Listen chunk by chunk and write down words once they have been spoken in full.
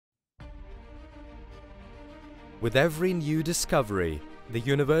With every new discovery, the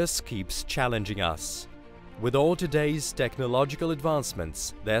universe keeps challenging us. With all today's technological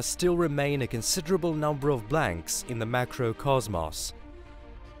advancements, there still remain a considerable number of blanks in the macrocosmos.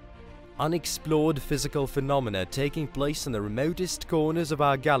 Unexplored physical phenomena taking place in the remotest corners of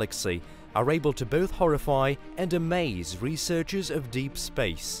our galaxy are able to both horrify and amaze researchers of deep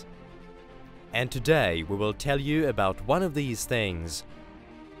space. And today we will tell you about one of these things.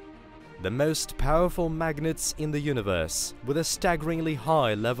 The most powerful magnets in the universe, with a staggeringly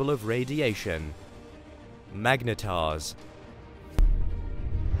high level of radiation. Magnetars.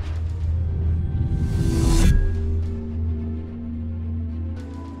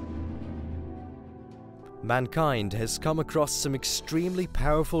 Mankind has come across some extremely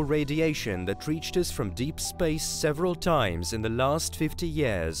powerful radiation that reached us from deep space several times in the last 50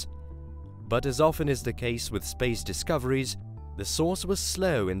 years. But as often is the case with space discoveries, the source was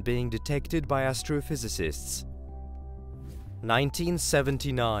slow in being detected by astrophysicists.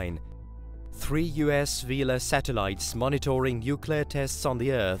 1979. 3 US Vela satellites monitoring nuclear tests on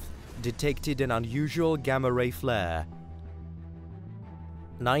the Earth detected an unusual gamma-ray flare.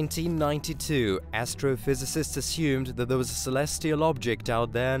 1992. Astrophysicists assumed that there was a celestial object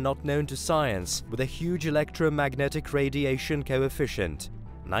out there not known to science with a huge electromagnetic radiation coefficient.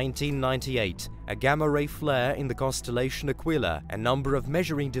 1998. A gamma-ray flare in the constellation Aquila. A number of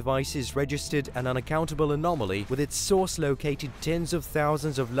measuring devices registered an unaccountable anomaly with its source located tens of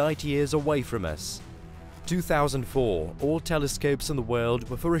thousands of light-years away from us. 2004. All telescopes in the world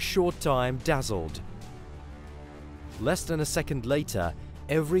were for a short time dazzled. Less than a second later,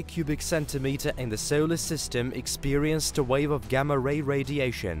 every cubic centimeter in the solar system experienced a wave of gamma-ray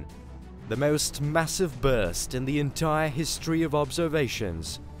radiation. The most massive burst in the entire history of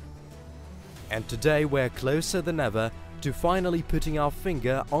observations. And today we're closer than ever to finally putting our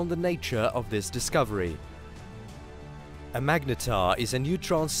finger on the nature of this discovery. A magnetar is a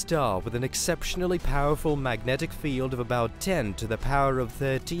neutron star with an exceptionally powerful magnetic field of about 10 to the power of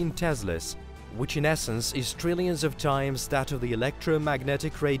 13 teslas, which in essence is trillions of times that of the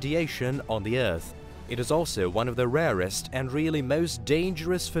electromagnetic radiation on the Earth. It is also one of the rarest and really most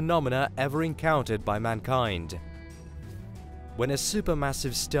dangerous phenomena ever encountered by mankind. When a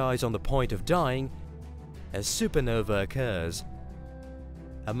supermassive star is on the point of dying, a supernova occurs.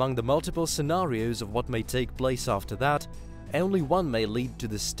 Among the multiple scenarios of what may take place after that, only one may lead to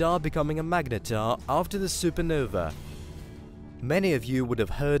the star becoming a magnetar after the supernova. Many of you would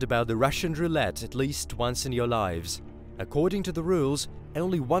have heard about the Russian roulette at least once in your lives. According to the rules,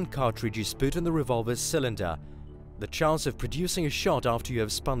 only one cartridge is put in the revolver's cylinder. The chance of producing a shot after you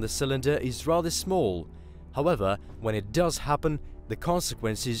have spun the cylinder is rather small. However, when it does happen, the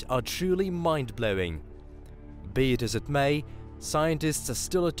consequences are truly mind-blowing. Be it as it may, scientists are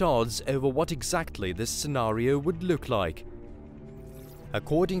still at odds over what exactly this scenario would look like.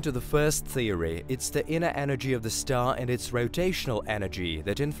 According to the first theory, it's the inner energy of the star and its rotational energy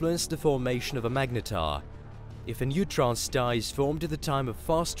that influence the formation of a magnetar. If a neutron star is formed at the time of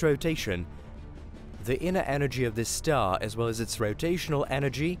fast rotation, the inner energy of this star as well as its rotational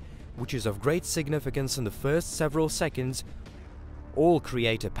energy, which is of great significance in the first several seconds, all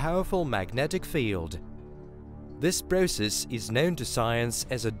create a powerful magnetic field. This process is known to science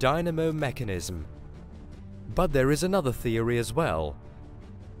as a dynamo mechanism. But there is another theory as well.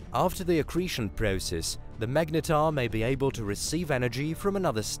 After the accretion process, the magnetar may be able to receive energy from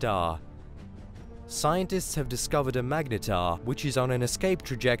another star. Scientists have discovered a magnetar which is on an escape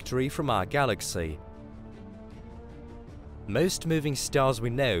trajectory from our galaxy. Most moving stars we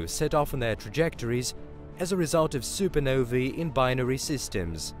know set off on their trajectories as a result of supernovae in binary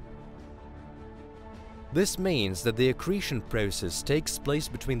systems. This means that the accretion process takes place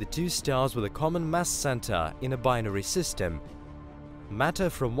between the two stars with a common mass center in a binary system. Matter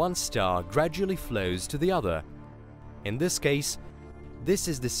from one star gradually flows to the other. In this case, this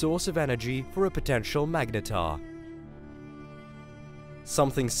is the source of energy for a potential magnetar.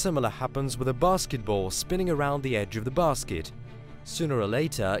 Something similar happens with a basketball spinning around the edge of the basket. Sooner or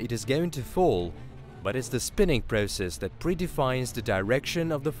later it is going to fall, but it's the spinning process that predefines the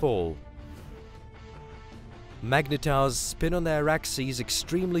direction of the fall. Magnetars spin on their axes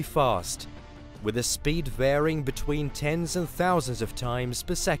extremely fast, with a speed varying between tens and thousands of times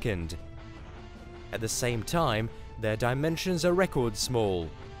per second. At the same time, their dimensions are record small.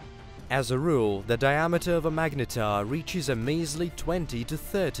 As a rule, the diameter of a magnetar reaches a measly 20 to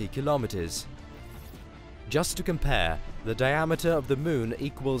 30 kilometers. Just to compare, the diameter of the Moon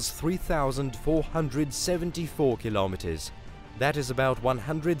equals 3,474 kilometers. That is about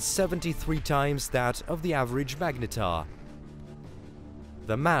 173 times that of the average magnetar.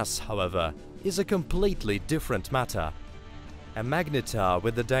 The mass, however, is a completely different matter. A magnetar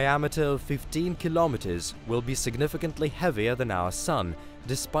with a diameter of 15 kilometers will be significantly heavier than our Sun,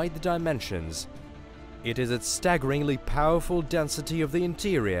 despite the dimensions. It is its staggeringly powerful density of the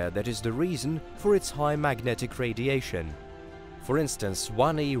interior that is the reason for its high magnetic radiation. For instance,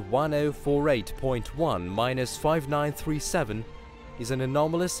 1E1048.1-5937 is an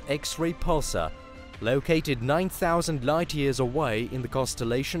anomalous X-ray pulsar located 9,000 light-years away in the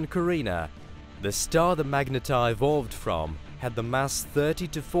constellation Carina. The star the magnetar evolved from had the mass 30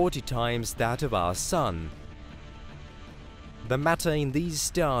 to 40 times that of our Sun. The matter in these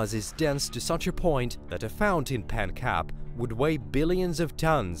stars is dense to such a point that a fountain pen cap would weigh billions of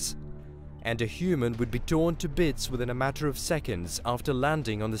tons, and a human would be torn to bits within a matter of seconds after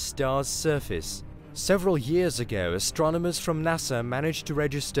landing on the star's surface. Several years ago, astronomers from NASA managed to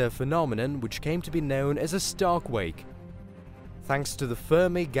register a phenomenon which came to be known as a starquake. Thanks to the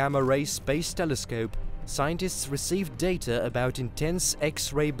Fermi Gamma-Ray Space Telescope, scientists received data about intense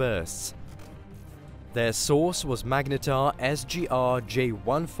X-ray bursts. Their source was magnetar SGR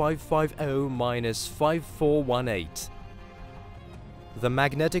J1550-5418. The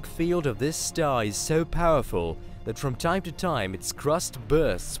magnetic field of this star is so powerful that from time to time its crust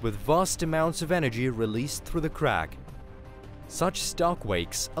bursts with vast amounts of energy released through the crack. Such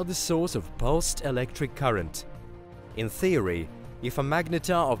starquakes are the source of pulsed electric current. In theory, if a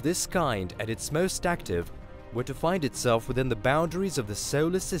magnetar of this kind at its most active were to find itself within the boundaries of the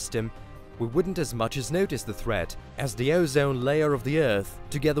solar system, we wouldn't as much as notice the threat, as the ozone layer of the Earth,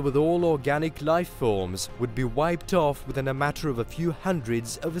 together with all organic life forms, would be wiped off within a matter of a few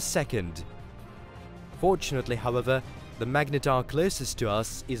hundredths of a second. Fortunately, however, the magnetar closest to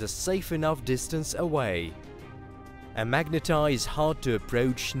us is a safe enough distance away. A magnetar is hard to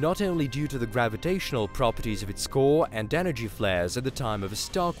approach not only due to the gravitational properties of its core and energy flares at the time of a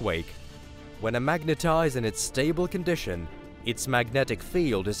starquake. When a magnetar is in its stable condition, its magnetic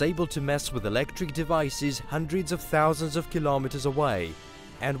field is able to mess with electric devices hundreds of thousands of kilometers away,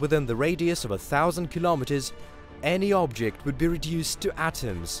 and within the radius of 1,000 kilometers, any object would be reduced to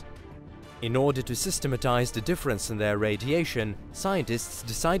atoms. In order to systematize the difference in their radiation, scientists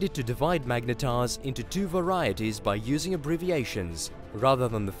decided to divide magnetars into two varieties by using abbreviations. Rather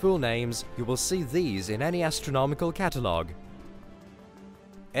than the full names, you will see these in any astronomical catalog.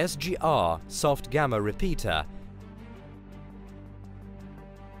 SGR, soft gamma repeater,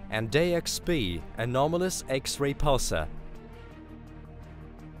 and DXP, anomalous X-ray pulsar.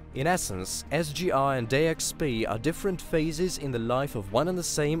 In essence, SGR and DXP are different phases in the life of one and the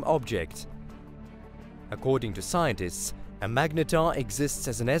same object. According to scientists, a magnetar exists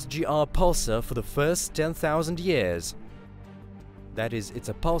as an SGR pulsar for the first 10,000 years. That is, it's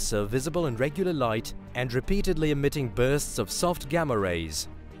a pulsar visible in regular light and repeatedly emitting bursts of soft gamma rays.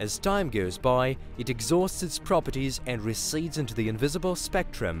 As time goes by, it exhausts its properties and recedes into the invisible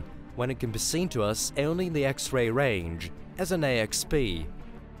spectrum, when it can be seen to us only in the X-ray range, as an AXP.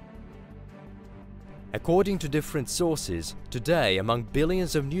 According to different sources, today among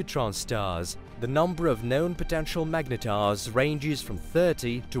billions of neutron stars, the number of known potential magnetars ranges from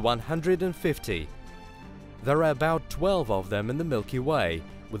 30 to 150. There are about 12 of them in the Milky Way,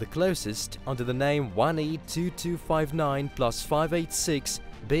 with the closest under the name 1E2259+586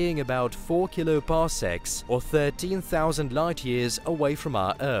 being about 4 kiloparsecs or 13,000 light-years away from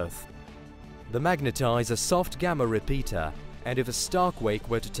our Earth. The magnetar is a soft gamma repeater, and if a starquake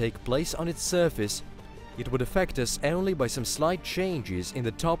were to take place on its surface, it would affect us only by some slight changes in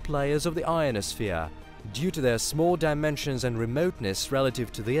the top layers of the ionosphere. Due to their small dimensions and remoteness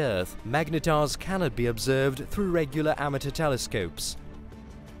relative to the Earth, magnetars cannot be observed through regular amateur telescopes.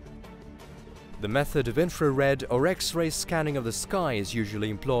 The method of infrared or X-ray scanning of the sky is usually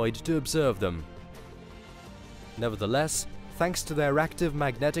employed to observe them. Nevertheless, thanks to their active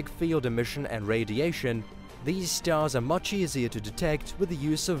magnetic field emission and radiation, these stars are much easier to detect with the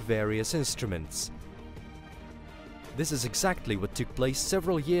use of various instruments. This is exactly what took place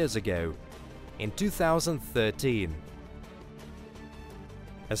several years ago, in 2013.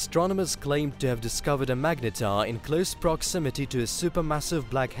 Astronomers claimed to have discovered a magnetar in close proximity to a supermassive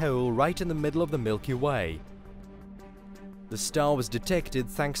black hole right in the middle of the Milky Way. The star was detected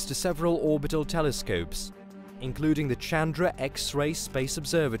thanks to several orbital telescopes, including the Chandra X-ray Space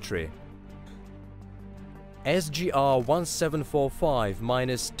Observatory. SGR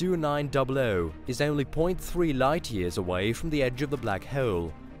 1745-2900 is only 0.3 light-years away from the edge of the black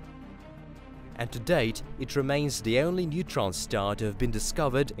hole. And to date, it remains the only neutron star to have been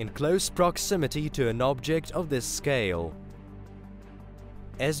discovered in close proximity to an object of this scale.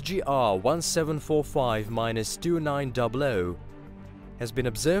 SGR 1745-2900 has been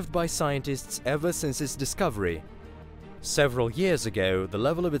observed by scientists ever since its discovery. Several years ago, the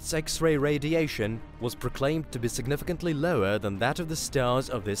level of its X-ray radiation was proclaimed to be significantly lower than that of the stars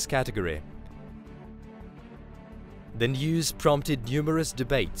of this category. The news prompted numerous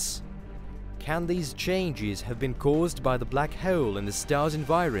debates. Can these changes have been caused by the black hole in the star's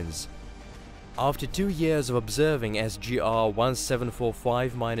environs? After 2 years of observing SGR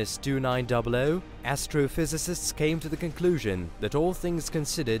 1745-2900, astrophysicists came to the conclusion that, all things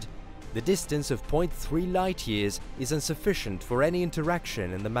considered, the distance of 0.3 light-years is insufficient for any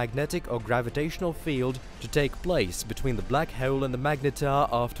interaction in the magnetic or gravitational field to take place between the black hole and the magnetar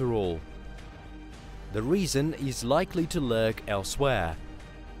after all. The reason is likely to lurk elsewhere.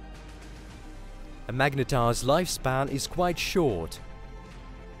 A magnetar's lifespan is quite short,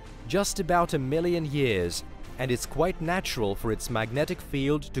 just about 1 million years, and it's quite natural for its magnetic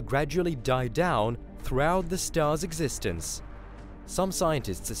field to gradually die down throughout the star's existence. Some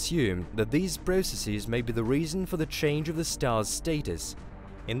scientists assume that these processes may be the reason for the change of the star's status.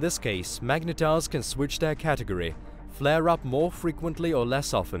 In this case, magnetars can switch their category, flare up more frequently or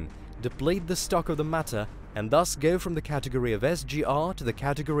less often, deplete the stock of the matter, and thus go from the category of SGR to the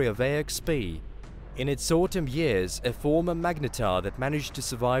category of AXP. In its autumn years, a former magnetar that managed to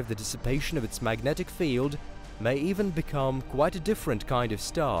survive the dissipation of its magnetic field may even become quite a different kind of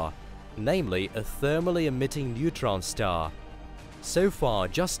star, namely a thermally emitting neutron star. So far,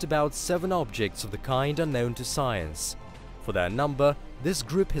 just about 7 objects of the kind are known to science. For their number, this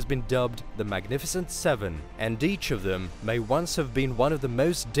group has been dubbed the Magnificent Seven, and each of them may once have been one of the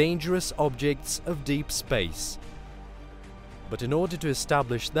most dangerous objects of deep space. But in order to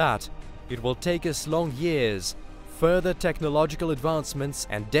establish that, it will take us long years, further technological advancements,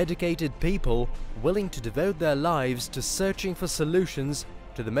 and dedicated people willing to devote their lives to searching for solutions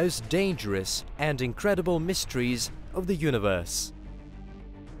to the most dangerous and incredible mysteries of the universe.